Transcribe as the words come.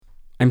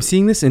I'm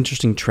seeing this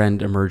interesting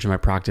trend emerge in my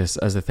practice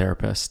as a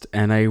therapist,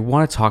 and I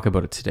want to talk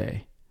about it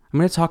today. I'm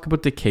going to talk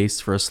about the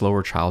case for a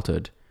slower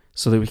childhood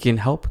so that we can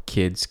help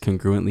kids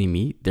congruently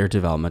meet their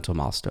developmental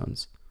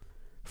milestones.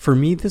 For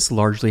me, this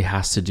largely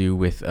has to do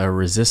with a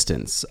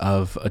resistance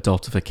of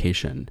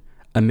adultification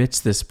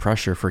amidst this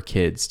pressure for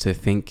kids to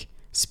think,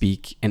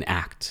 speak, and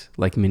act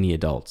like mini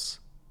adults.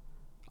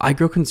 I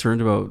grow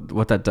concerned about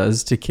what that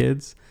does to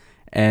kids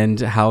and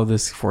how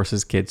this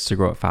forces kids to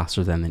grow up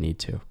faster than they need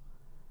to.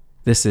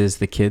 This is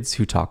The Kids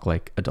Who Talk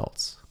Like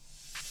Adults.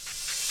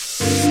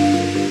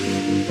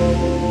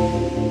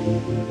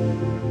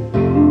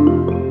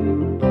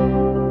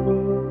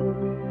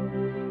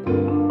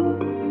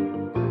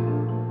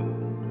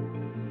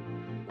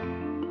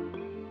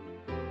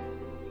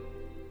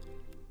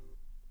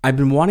 I've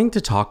been wanting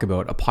to talk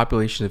about a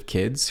population of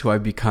kids who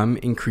I've become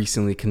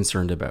increasingly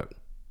concerned about.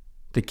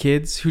 The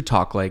kids who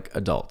talk like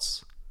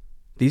adults.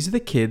 These are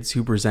the kids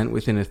who present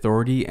with an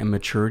authority and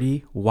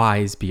maturity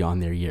wise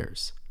beyond their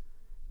years.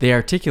 They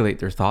articulate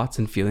their thoughts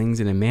and feelings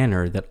in a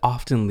manner that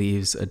often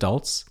leaves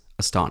adults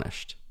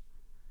astonished.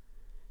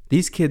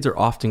 These kids are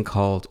often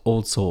called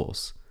old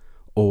souls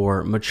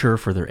or mature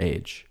for their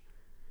age.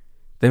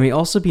 They may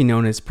also be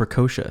known as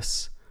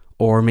precocious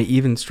or may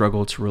even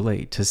struggle to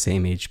relate to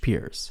same-age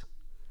peers.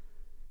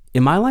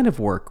 In my line of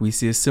work, we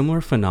see a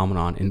similar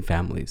phenomenon in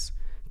families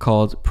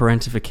called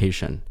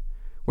parentification,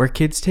 where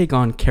kids take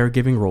on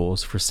caregiving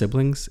roles for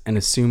siblings and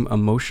assume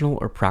emotional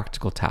or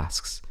practical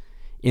tasks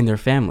in their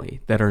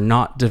family that are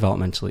not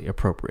developmentally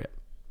appropriate.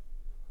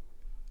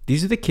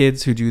 These are the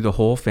kids who do the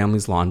whole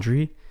family's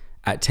laundry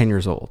at 10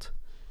 years old.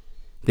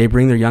 They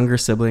bring their younger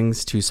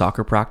siblings to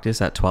soccer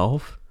practice at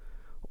 12,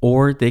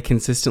 or they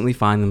consistently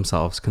find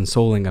themselves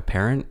consoling a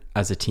parent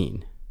as a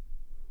teen.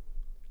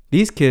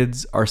 These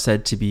kids are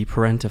said to be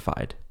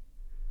parentified.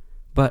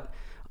 But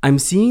I'm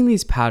seeing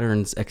these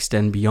patterns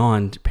extend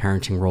beyond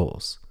parenting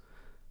roles.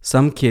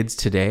 Some kids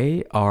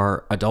today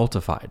are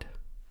adultified.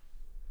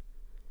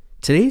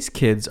 Today's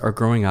kids are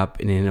growing up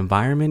in an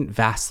environment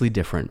vastly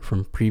different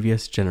from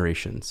previous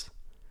generations.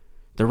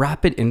 The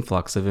rapid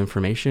influx of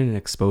information and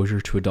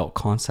exposure to adult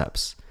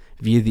concepts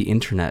via the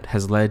internet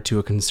has led to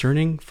a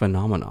concerning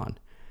phenomenon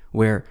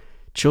where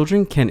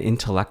children can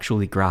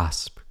intellectually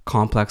grasp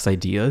complex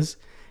ideas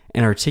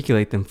and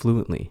articulate them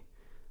fluently,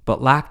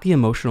 but lack the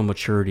emotional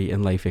maturity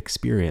and life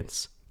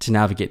experience to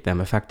navigate them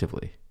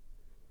effectively.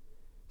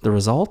 The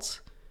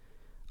result?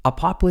 A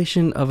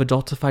population of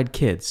adultified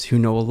kids who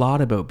know a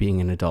lot about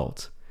being an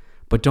adult,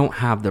 but don't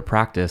have the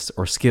practice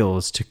or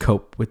skills to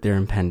cope with their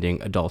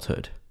impending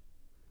adulthood.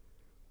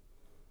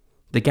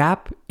 The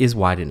gap is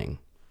widening.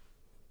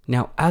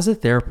 Now, as a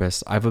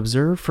therapist, I've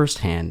observed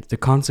firsthand the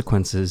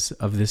consequences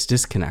of this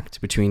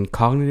disconnect between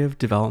cognitive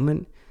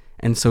development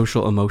and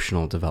social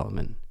emotional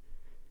development.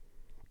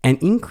 An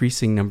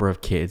increasing number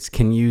of kids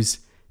can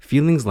use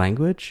feelings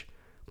language,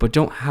 but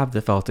don't have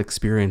the felt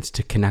experience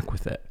to connect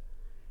with it.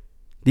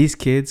 These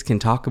kids can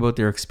talk about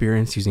their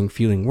experience using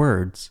feeling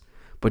words,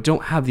 but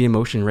don't have the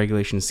emotion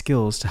regulation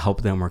skills to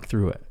help them work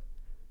through it.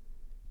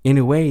 In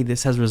a way,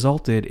 this has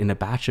resulted in a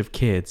batch of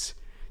kids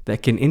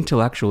that can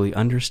intellectually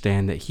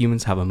understand that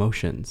humans have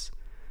emotions,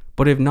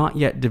 but have not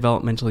yet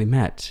developmentally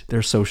met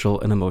their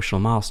social and emotional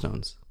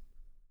milestones.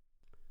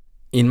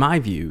 In my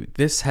view,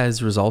 this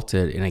has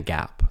resulted in a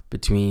gap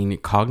between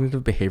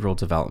cognitive behavioral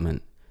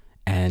development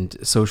and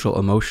social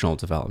emotional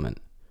development.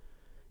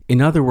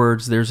 In other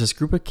words, there's this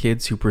group of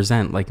kids who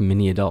present like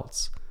mini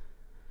adults.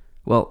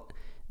 Well,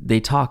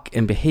 they talk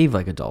and behave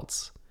like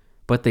adults,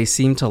 but they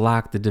seem to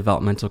lack the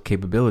developmental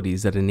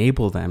capabilities that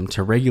enable them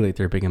to regulate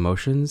their big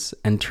emotions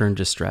and turn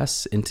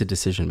distress into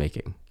decision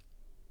making.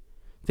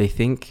 They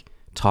think,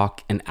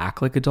 talk, and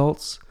act like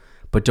adults,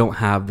 but don't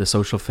have the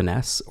social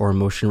finesse or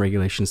emotion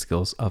regulation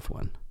skills of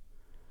one.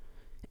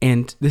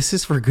 And this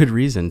is for good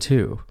reason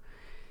too.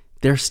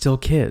 They're still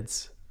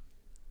kids.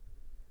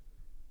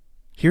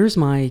 Here's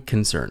my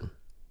concern.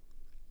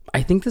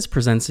 I think this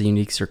presents a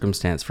unique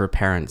circumstance for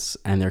parents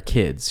and their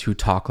kids who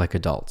talk like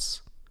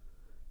adults.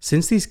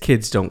 Since these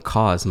kids don't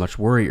cause much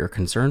worry or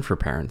concern for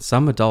parents,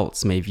 some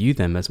adults may view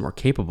them as more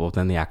capable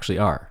than they actually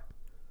are.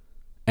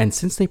 And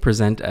since they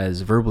present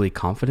as verbally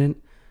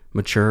confident,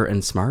 mature,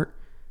 and smart,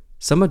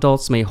 some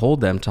adults may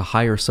hold them to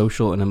higher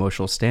social and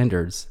emotional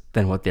standards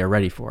than what they are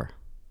ready for.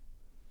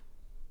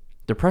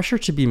 The pressure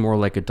to be more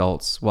like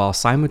adults while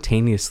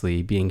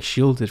simultaneously being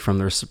shielded from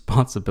the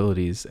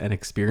responsibilities and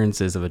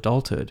experiences of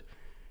adulthood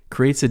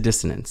creates a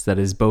dissonance that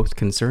is both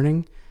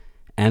concerning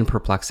and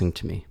perplexing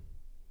to me.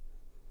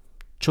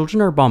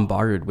 Children are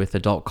bombarded with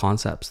adult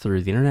concepts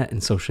through the internet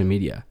and social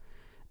media,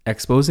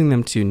 exposing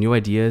them to new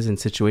ideas and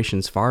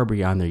situations far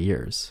beyond their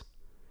years.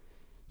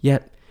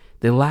 Yet,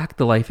 they lack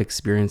the life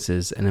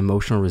experiences and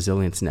emotional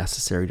resilience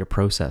necessary to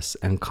process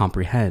and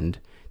comprehend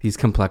these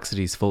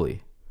complexities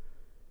fully.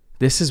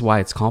 This is why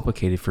it's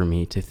complicated for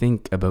me to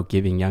think about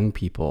giving young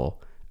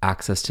people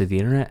access to the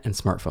internet and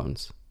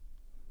smartphones.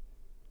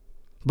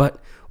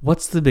 But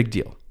what's the big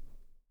deal?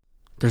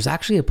 There's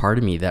actually a part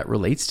of me that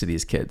relates to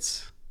these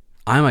kids.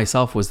 I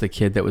myself was the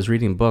kid that was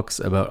reading books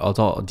about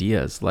adult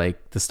ideas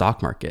like the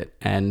stock market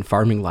and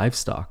farming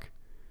livestock.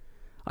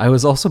 I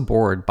was also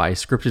bored by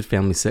scripted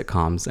family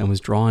sitcoms and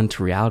was drawn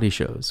to reality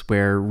shows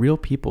where real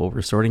people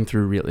were sorting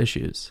through real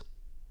issues.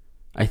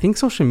 I think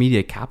social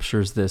media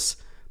captures this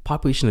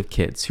population of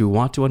kids who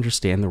want to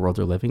understand the world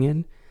they're living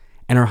in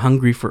and are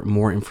hungry for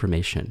more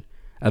information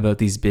about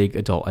these big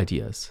adult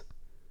ideas.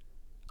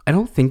 I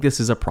don't think this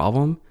is a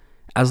problem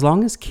as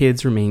long as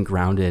kids remain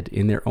grounded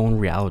in their own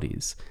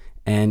realities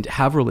and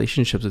have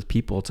relationships with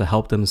people to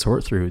help them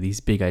sort through these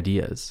big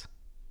ideas.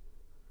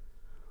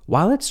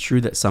 While it's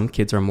true that some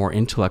kids are more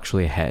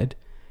intellectually ahead,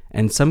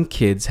 and some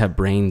kids have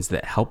brains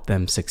that help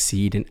them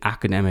succeed in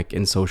academic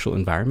and social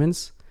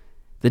environments,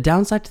 the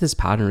downside to this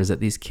pattern is that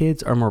these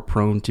kids are more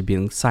prone to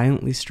being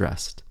silently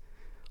stressed,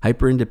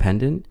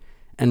 hyper-independent,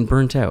 and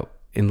burnt out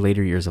in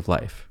later years of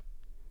life.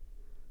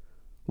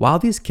 While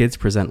these kids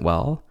present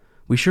well,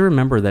 we should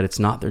remember that it's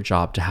not their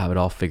job to have it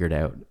all figured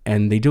out,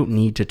 and they don't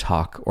need to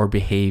talk or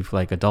behave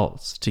like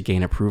adults to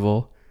gain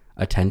approval,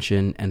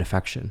 attention, and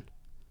affection.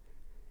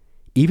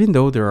 Even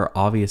though there are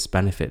obvious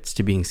benefits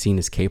to being seen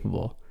as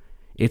capable,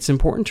 it's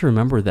important to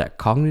remember that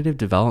cognitive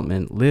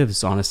development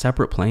lives on a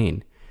separate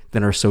plane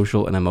than our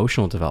social and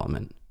emotional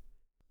development.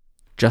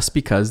 Just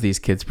because these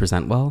kids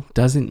present well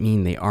doesn't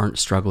mean they aren't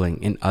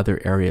struggling in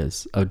other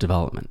areas of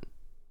development.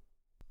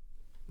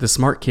 The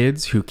smart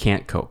kids who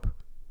can't cope.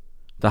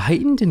 The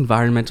heightened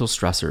environmental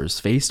stressors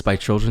faced by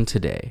children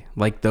today,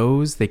 like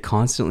those they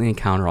constantly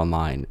encounter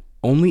online,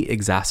 only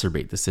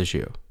exacerbate this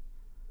issue.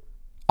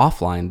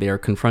 Offline, they are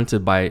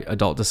confronted by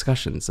adult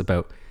discussions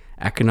about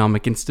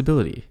economic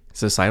instability,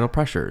 societal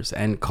pressures,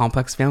 and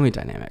complex family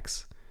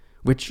dynamics,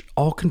 which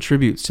all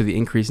contributes to the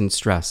increase in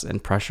stress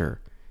and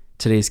pressure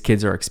today's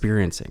kids are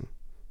experiencing.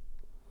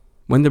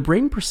 When the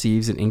brain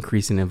perceives an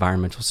increase in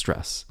environmental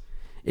stress,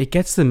 it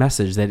gets the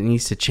message that it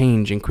needs to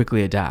change and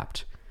quickly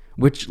adapt,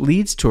 which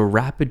leads to a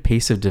rapid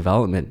pace of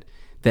development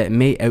that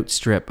may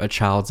outstrip a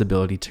child's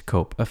ability to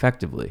cope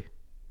effectively.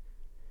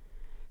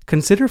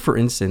 Consider, for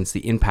instance,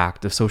 the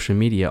impact of social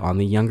media on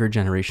the younger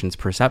generation's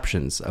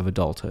perceptions of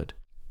adulthood.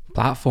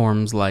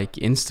 Platforms like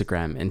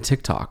Instagram and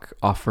TikTok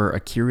offer a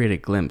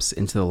curated glimpse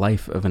into the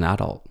life of an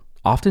adult,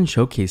 often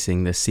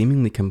showcasing the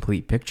seemingly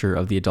complete picture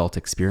of the adult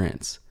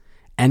experience,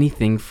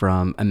 anything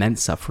from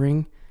immense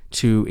suffering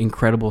to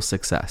incredible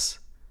success.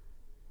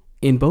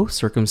 In both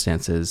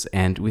circumstances,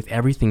 and with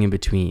everything in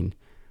between,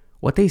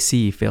 what they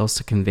see fails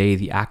to convey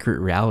the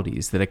accurate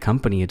realities that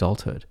accompany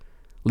adulthood,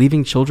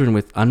 leaving children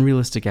with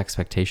unrealistic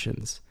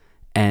expectations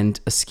and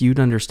a skewed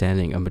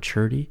understanding of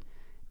maturity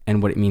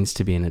and what it means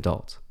to be an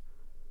adult.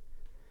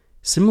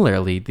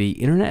 Similarly, the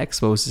internet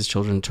exposes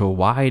children to a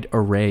wide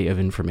array of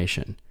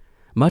information,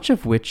 much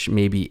of which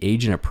may be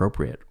age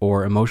inappropriate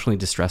or emotionally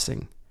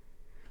distressing.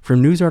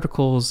 From news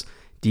articles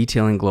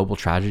detailing global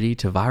tragedy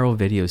to viral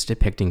videos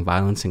depicting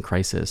violence and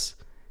crisis,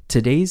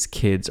 today's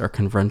kids are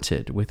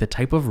confronted with a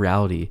type of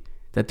reality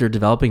that their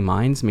developing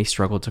minds may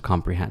struggle to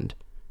comprehend.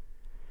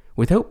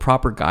 Without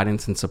proper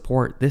guidance and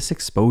support, this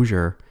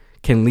exposure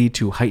can lead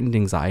to heightened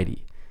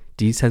anxiety,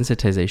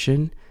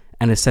 desensitization,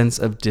 and a sense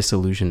of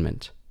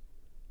disillusionment.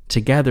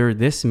 Together,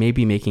 this may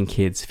be making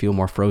kids feel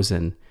more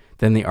frozen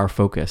than they are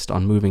focused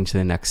on moving to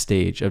the next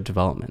stage of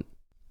development.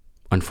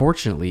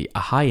 Unfortunately, a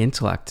high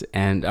intellect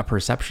and a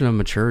perception of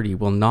maturity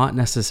will not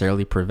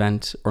necessarily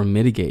prevent or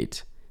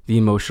mitigate the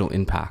emotional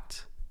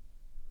impact.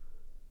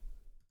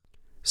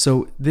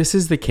 So, this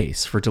is the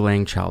case for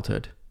delaying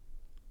childhood.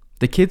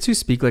 The kids who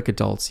speak like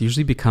adults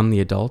usually become the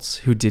adults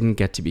who didn't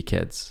get to be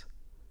kids.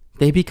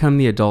 They become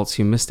the adults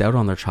who missed out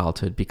on their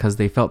childhood because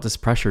they felt this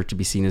pressure to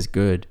be seen as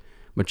good,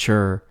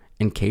 mature,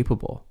 and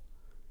capable.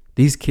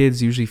 These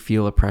kids usually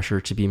feel a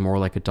pressure to be more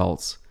like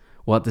adults,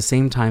 while at the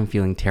same time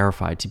feeling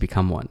terrified to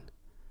become one.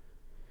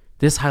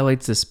 This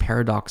highlights this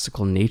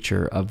paradoxical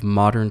nature of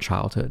modern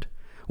childhood,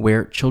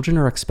 where children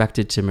are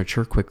expected to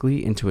mature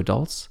quickly into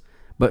adults,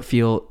 but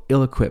feel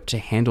ill-equipped to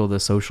handle the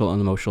social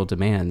and emotional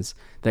demands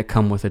that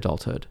come with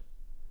adulthood.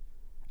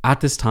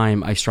 At this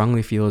time, I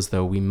strongly feel as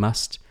though we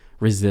must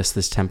resist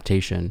this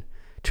temptation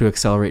to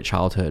accelerate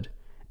childhood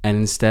and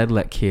instead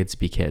let kids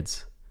be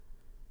kids.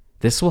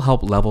 This will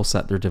help level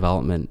set their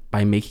development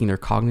by making their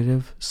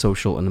cognitive,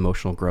 social, and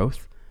emotional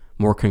growth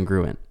more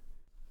congruent.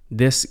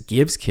 This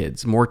gives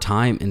kids more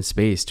time and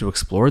space to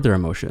explore their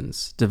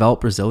emotions,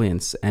 develop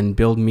resilience, and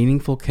build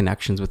meaningful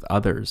connections with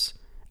others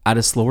at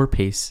a slower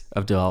pace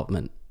of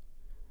development.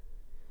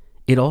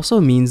 It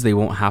also means they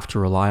won't have to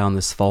rely on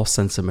this false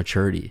sense of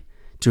maturity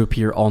to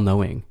appear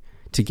all-knowing,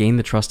 to gain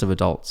the trust of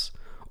adults,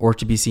 or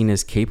to be seen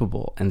as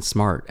capable and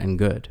smart and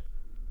good.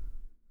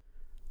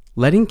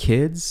 Letting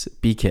kids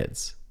be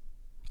kids.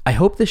 I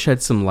hope this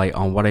sheds some light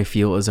on what I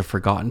feel is a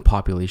forgotten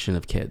population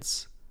of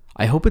kids.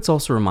 I hope it's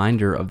also a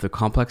reminder of the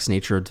complex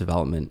nature of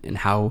development and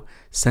how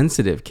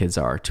sensitive kids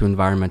are to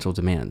environmental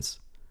demands.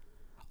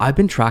 I've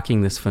been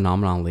tracking this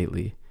phenomenon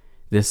lately,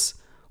 this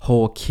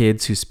whole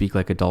kids who speak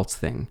like adults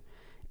thing,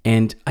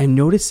 and I'm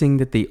noticing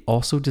that they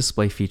also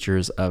display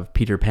features of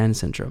Peter Pan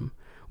syndrome,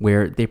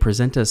 where they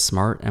present as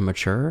smart and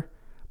mature,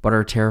 but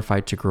are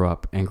terrified to grow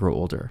up and grow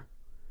older.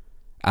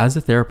 As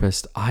a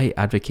therapist, I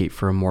advocate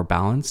for a more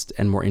balanced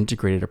and more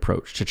integrated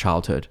approach to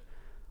childhood,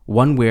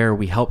 one where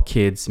we help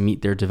kids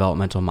meet their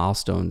developmental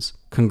milestones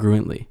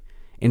congruently,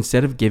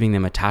 instead of giving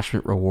them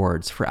attachment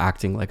rewards for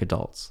acting like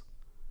adults.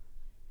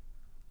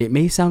 It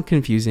may sound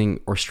confusing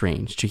or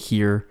strange to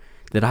hear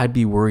that I'd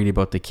be worried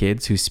about the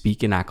kids who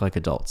speak and act like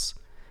adults,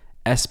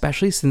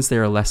 especially since they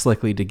are less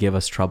likely to give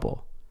us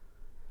trouble.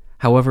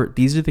 However,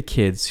 these are the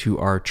kids who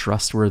are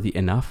trustworthy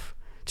enough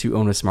to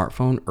own a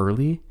smartphone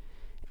early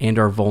and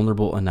are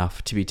vulnerable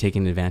enough to be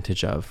taken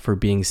advantage of for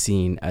being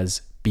seen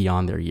as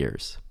beyond their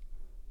years.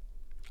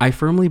 I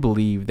firmly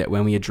believe that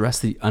when we address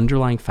the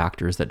underlying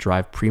factors that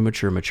drive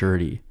premature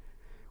maturity,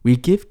 we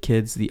give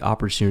kids the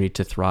opportunity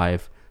to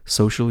thrive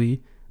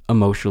socially,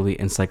 emotionally,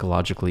 and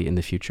psychologically in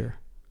the future.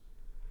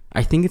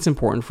 I think it's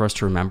important for us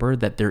to remember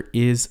that there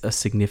is a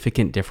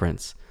significant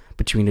difference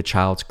between a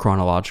child's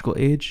chronological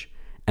age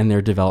and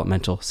their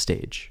developmental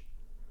stage.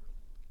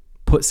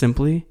 Put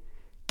simply,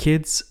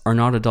 kids are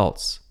not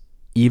adults,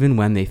 even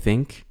when they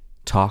think,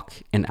 talk,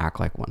 and act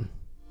like one.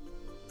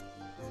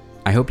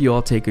 I hope you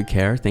all take good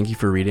care. Thank you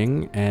for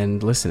reading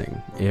and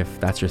listening, if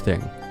that's your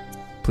thing.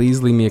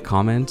 Please leave me a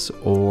comment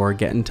or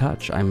get in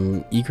touch.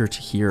 I'm eager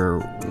to hear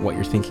what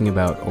you're thinking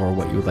about or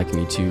what you would like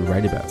me to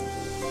write about.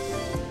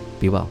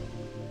 Be well.